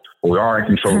individual. We are in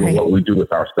control of what we do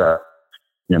with our stuff.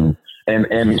 And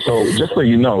so just so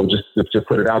you know, just to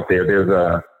put it out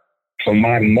there, so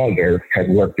my mother had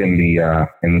worked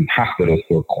in hospitals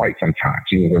for quite some time.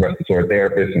 She was a respiratory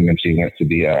therapist, and then she went to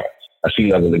be a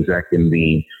C-level exec in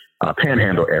the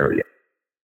Panhandle area.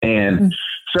 And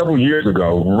several years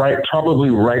ago, probably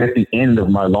right at the end of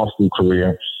my law school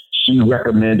career, she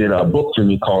recommended a book to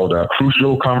me called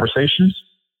Crucial Conversations.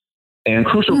 And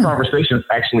Crucial Conversations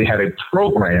actually had a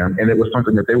program, and it was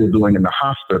something that they were doing in the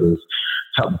hospitals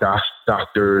to help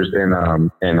doctors and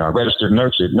registered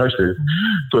nurses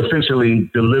to essentially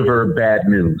deliver bad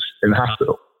news in the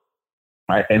hospital.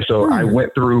 Right? And so I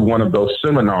went through one of those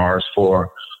seminars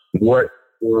for what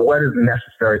is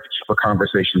necessary to keep a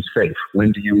conversation safe.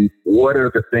 What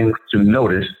are the things to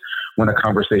notice when a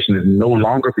conversation is no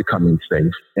longer becoming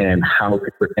safe, and how to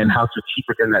keep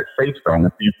it in that safe zone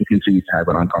so you can continue to have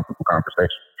an uncomfortable conversation.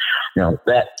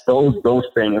 Those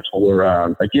things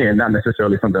were again not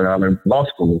necessarily something that I'm in law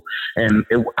school, and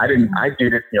I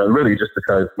did it really just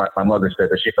because my mother said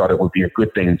that she thought it would be a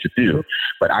good thing to do.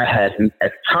 But at the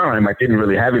time I didn't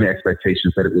really have any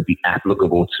expectations that it would be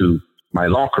applicable to my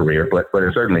law career, but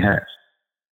it certainly has.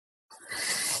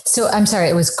 So I'm sorry,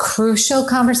 it was Crucial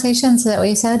Conversations. Is that what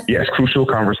you said? Yes, Crucial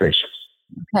Conversations.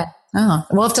 Okay. Oh,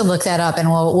 we'll have to look that up, and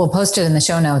we'll post it in the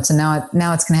show notes. And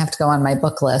now it's going to have to go on my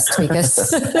book list, because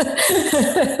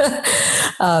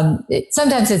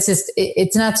sometimes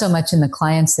it's not so much in the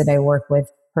clients that I work with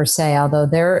per se, although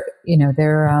they're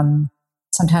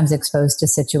sometimes exposed to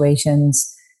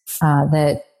situations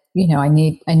that I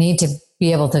need to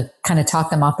be able to kind of talk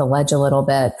them off the ledge a little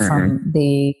bit from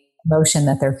the emotion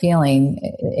that they're feeling,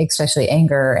 especially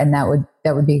anger. And that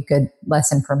would be a good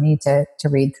lesson for me to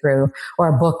read through, or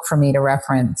a book for me to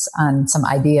reference on some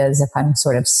ideas if I'm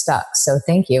sort of stuck. So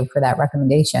thank you for that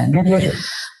recommendation.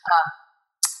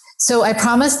 So I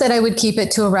promised that I would keep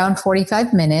it to around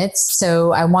 45 minutes.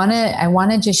 So I want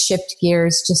to just shift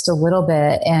gears just a little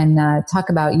bit and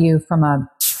talk about you from a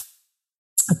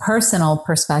personal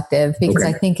perspective, because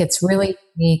I think it's really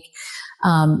unique.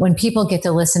 When people get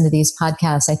to listen to these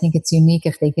podcasts, I think it's unique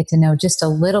if they get to know just a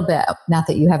little bit, not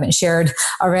that you haven't shared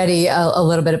already a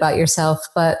little bit about yourself,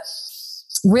 but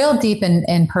real deep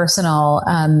and personal.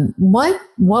 What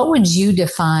would you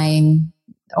define,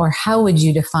 or how would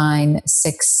you define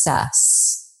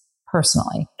success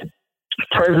personally?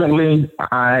 Presently,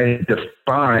 I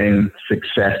define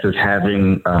success as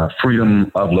having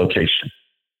freedom of location.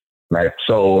 Right.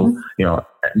 So,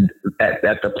 at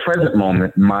the present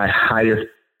moment, my highest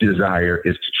desire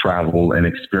is to travel and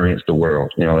experience the world,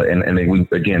 and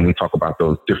then we talk about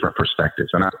those different perspectives.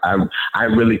 And I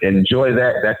really enjoy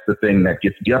that. That's the thing that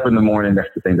gets me up in the morning. That's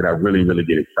the thing that I really, really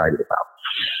get excited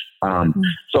about.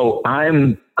 So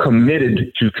I'm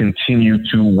committed to continue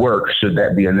to work should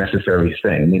that be a necessary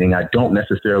thing, meaning I don't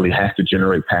necessarily have to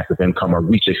generate passive income or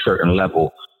reach a certain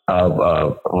level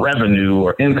of revenue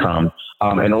or income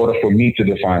in order for me to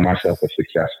define myself as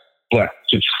successful. But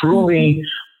to truly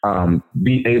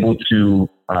be able to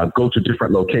go to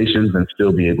different locations and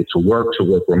still be able to work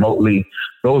remotely,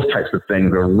 those types of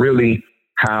things are really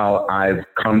how I've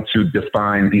come to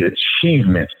define the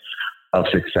achievement of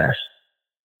success.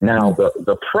 Now,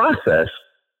 the process,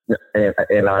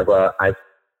 and I've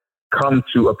come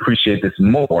to appreciate this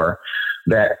more,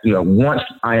 that, once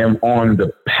I am on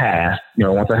the path,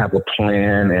 once I have a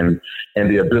plan and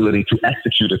the ability to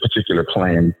execute a particular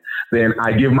plan, then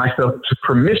I give myself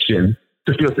permission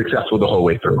to feel successful the whole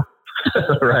way through.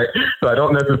 Right? So I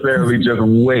don't necessarily just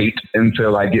wait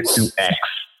until I get to X,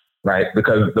 right?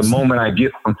 Because the moment I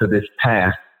get onto this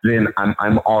path, then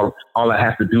I'm all I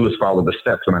have to do is follow the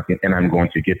steps, and I'm going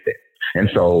to get there. And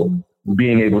so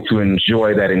being able to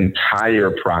enjoy that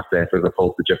entire process as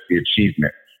opposed to just the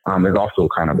achievement is also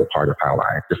kind of a part of how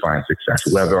I define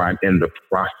success, whether I'm in the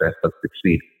process of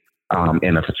succeeding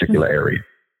in a particular area.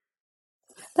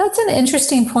 That's an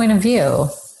interesting point of view.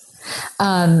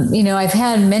 I've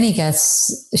had many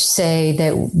guests say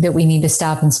that we need to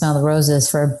stop and smell the roses,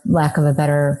 for lack of a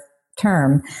better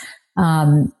term.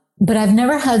 But I've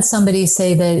never had somebody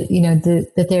say that,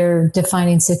 that they're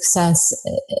defining success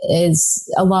is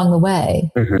along the way,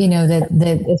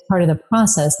 that it's part of the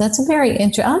process. That's a very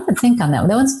interesting, I'll have to think on that.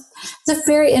 It's a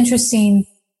very interesting,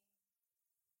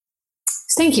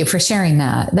 thank you for sharing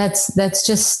that. That's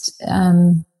just,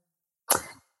 I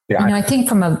think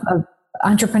from a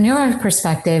entrepreneur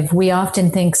perspective, we often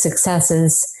think success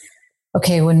is,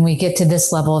 okay, when we get to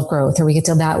this level of growth or we get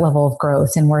to that level of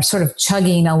growth and we're sort of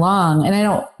chugging along. And I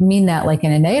don't mean that like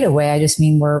in a negative way. I just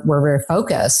mean we're very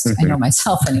focused. I know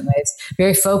myself anyways,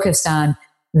 very focused on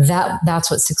that. That's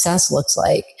what success looks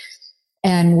like.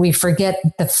 And we forget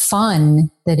the fun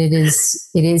that it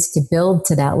is to build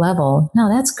to that level. No,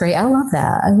 that's great. I love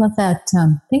that.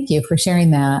 Thank you for sharing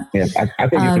that. Yeah, I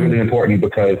think it's really important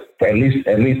because at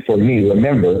least for me,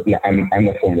 remember, I'm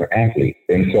a former athlete.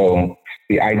 And so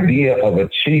the idea of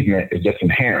achievement is just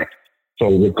inherent. So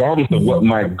regardless of what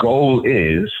my goal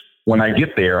is, when I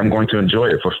get there, I'm going to enjoy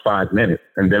it for 5 minutes,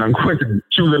 and then I'm going to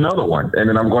choose another one, and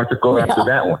then I'm going to go after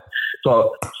that one.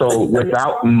 So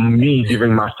without me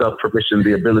giving myself permission,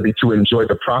 the ability to enjoy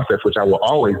the process, which I will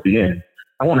always be in,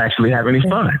 I won't actually have any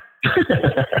fun.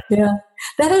 Yeah,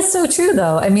 that is so true,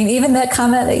 though. I mean, even that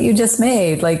comment that you just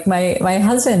made, like my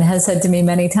husband has said to me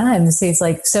many times, he's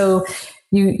like, so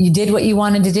you did what you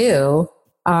wanted to do.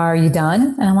 Are you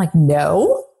done? And I'm like,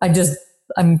 no, I'm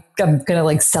going to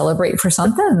like celebrate for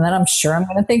something. And then I'm sure I'm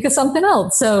going to think of something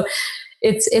else. So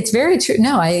it's very true.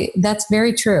 No, that's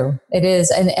very true. It is.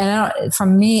 And I don't,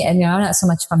 from me, and I'm not so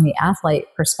much from the athlete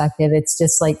perspective. It's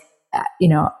just like,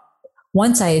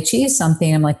 once I achieve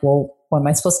something, I'm like, well, what am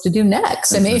I supposed to do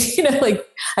next? I mean, like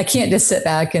I can't just sit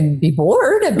back and be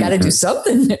bored. I've got to do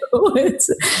something new. It's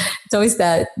always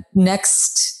that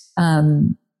next,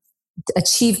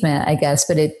 achievement, I guess,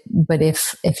 but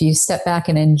if you step back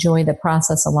and enjoy the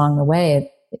process along the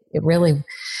way, it really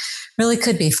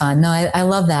could be fun. No, I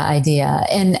love that idea.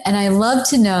 And I love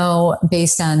to know,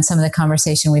 based on some of the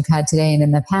conversation we've had today and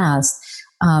in the past,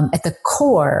 at the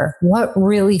core, what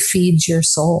really feeds your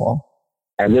soul?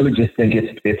 I really just think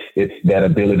it's that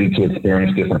ability to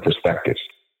experience different perspectives.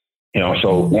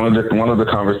 So one of the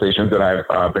conversations that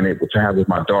I've been able to have with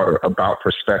my daughter about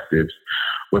perspectives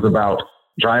was about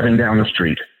driving down the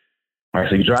street. All right,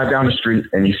 so you drive down the street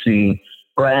and you see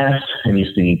grass and you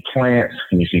see plants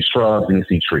and you see shrubs and you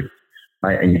see trees.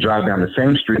 Right? And you drive down the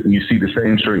same street and you see the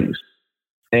same trees.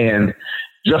 And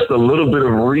just a little bit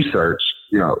of research,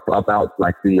 about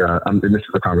like and this is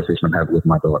a conversation I'm having with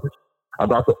my daughter,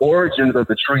 about the origins of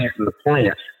the trees and the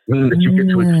plants mean that you get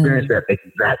to experience that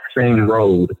exact same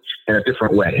road in a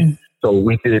different way. So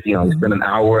we did, spent an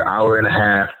hour and a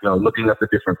half, looking up the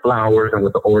different flowers and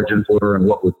what the origins were and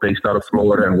what was based out of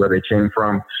Florida and where they came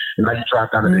from. And now you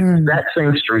drive down the exact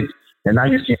same street, and now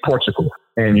you see Portugal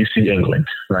and you see England,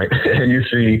 right? And you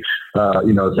see,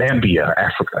 Zambia,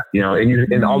 Africa,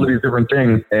 and all of these different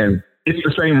things, and it's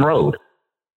the same road.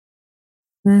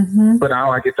 But now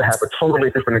I get to have a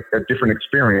totally different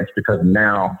experience because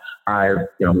now I've,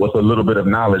 with a little bit of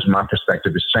knowledge, my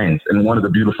perspective has changed. And one of the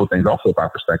beautiful things also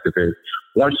about perspective is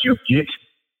once you get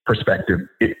perspective,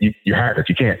 you have it.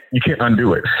 You can't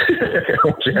undo it.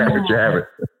 Once you have it, you have it.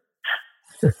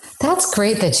 That's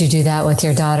great that you do that with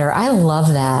your daughter. I love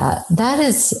that. That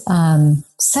is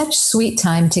such sweet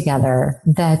time together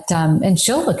that, and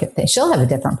she'll look at things. She'll have a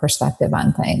different perspective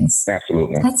on things.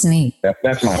 Absolutely. That's neat.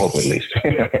 That's my hope, at least.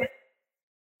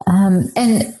 And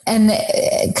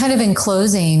kind of in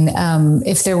closing,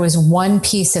 if there was one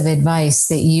piece of advice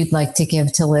that you'd like to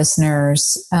give to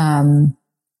listeners,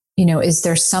 is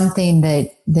there something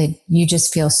that you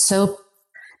just feel so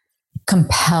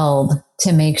compelled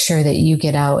to make sure that you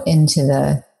get out into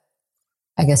the,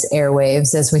 I guess,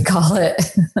 airwaves, as we call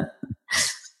it?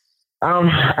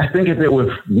 I think if it was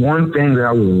one thing that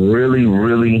I would really,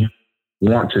 really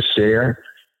want to share,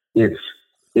 it's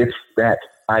that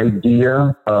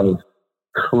idea of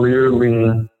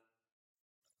clearly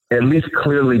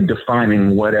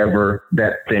defining whatever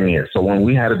that thing is. So when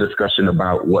we had a discussion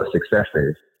about what success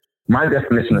is, my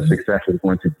definition of success is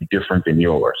going to be different than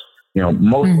yours.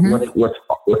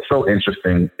 What's so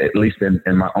interesting, at least in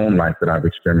my own life that I've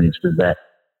experienced, is that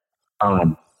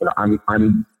I'm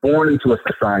born into a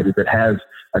society that has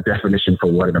a definition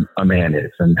for what a man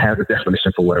is, and has a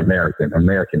definition for what American is,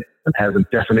 and has a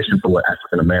definition for what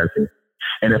African American is.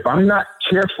 And if I'm not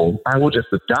careful, I will just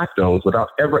adopt those without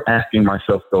ever asking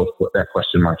myself that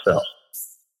question myself.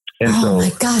 And oh my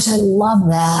gosh, I love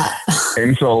that.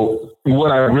 And so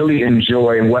what I really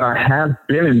enjoy and what I have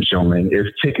been enjoying is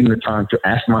taking the time to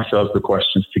ask myself the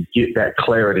questions to get that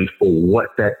clarity for what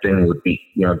that thing would be.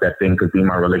 You know, that thing could be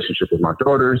my relationship with my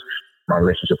daughters, my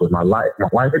relationship with my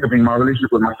wife, it could be my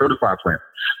relationship with my certified plan.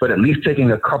 But at least taking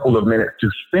a couple of minutes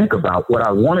to think about what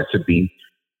I want it to be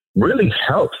really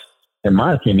helps, in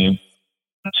my opinion,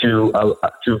 to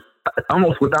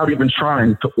almost without even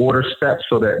trying to order steps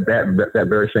so that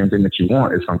very same thing that you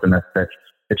want is something that's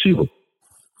achievable.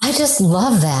 I just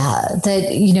love that,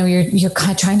 you know, you're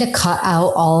kind of trying to cut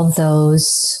out all of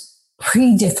those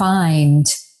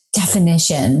predefined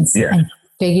definitions and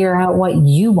figure out what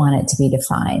you want it to be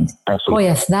defined. Absolutely.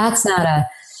 Boy, if that's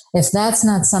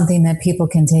not something that people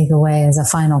can take away as a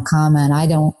final comment, I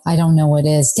don't know what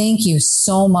is. Thank you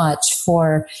so much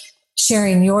for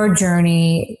sharing your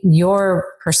journey,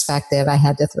 your perspective. I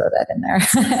had to throw that in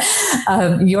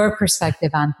there. Your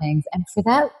perspective on things. And for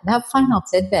that final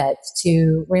tidbit,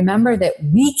 to remember that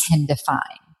we can define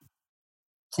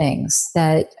things,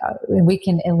 that we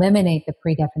can eliminate the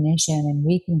predefinition, and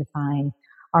we can define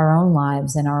our own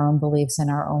lives and our own beliefs and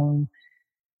our own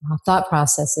thought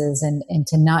processes, and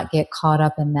to not get caught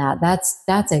up in that.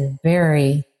 That's a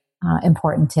very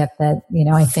important tip that, you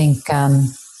know, I think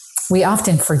we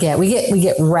often forget. We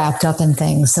get wrapped up in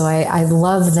things. So I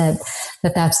love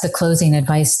that's the closing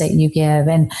advice that you give.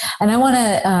 And I want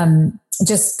to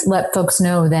just let folks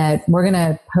know that we're going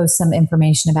to post some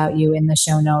information about you in the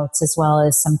show notes, as well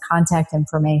as some contact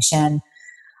information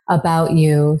about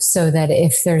you, so that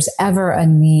if there's ever a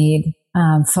need,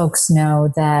 folks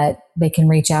know that they can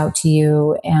reach out to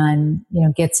you and, you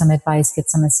know, get some advice, get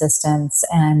some assistance.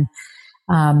 And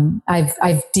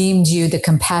I've deemed you the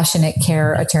compassionate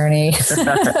care attorney.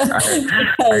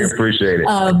 I appreciate it.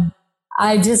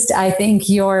 I think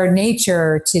your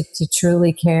nature to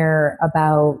truly care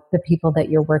about the people that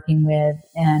you're working with,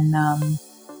 and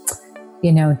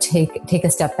you know, take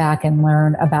a step back and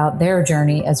learn about their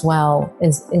journey as well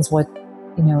is what,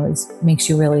 you know, makes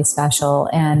you really special.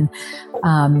 And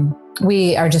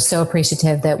we are just so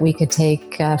appreciative that we could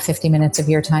take 50 minutes of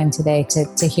your time today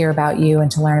to hear about you and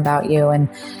to learn about you, and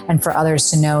for others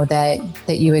to know that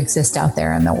you exist out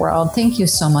there in the world. Thank you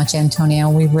so much, Antonio.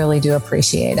 We really do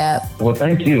appreciate it. Well,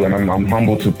 thank you. And I'm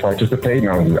humbled to participate.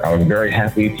 And I was very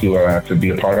happy to be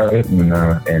a part of it.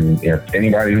 And if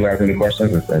anybody who has any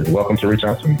questions is welcome to reach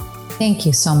out to me. Thank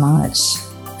you so much.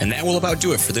 And that will about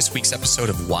do it for this week's episode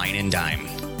of Wine and Dime.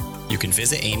 You can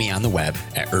visit Amy on the web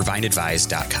at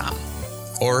irvineadvise.com.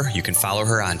 Or you can follow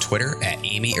her on Twitter at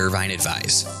Amy Irvine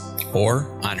Advise, or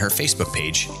on her Facebook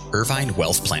page, Irvine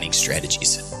Wealth Planning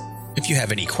Strategies. If you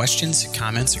have any questions,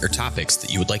 comments, or topics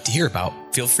that you would like to hear about,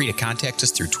 feel free to contact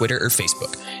us through Twitter or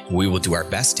Facebook, and we will do our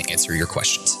best to answer your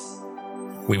questions.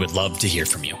 We would love to hear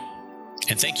from you.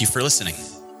 And thank you for listening.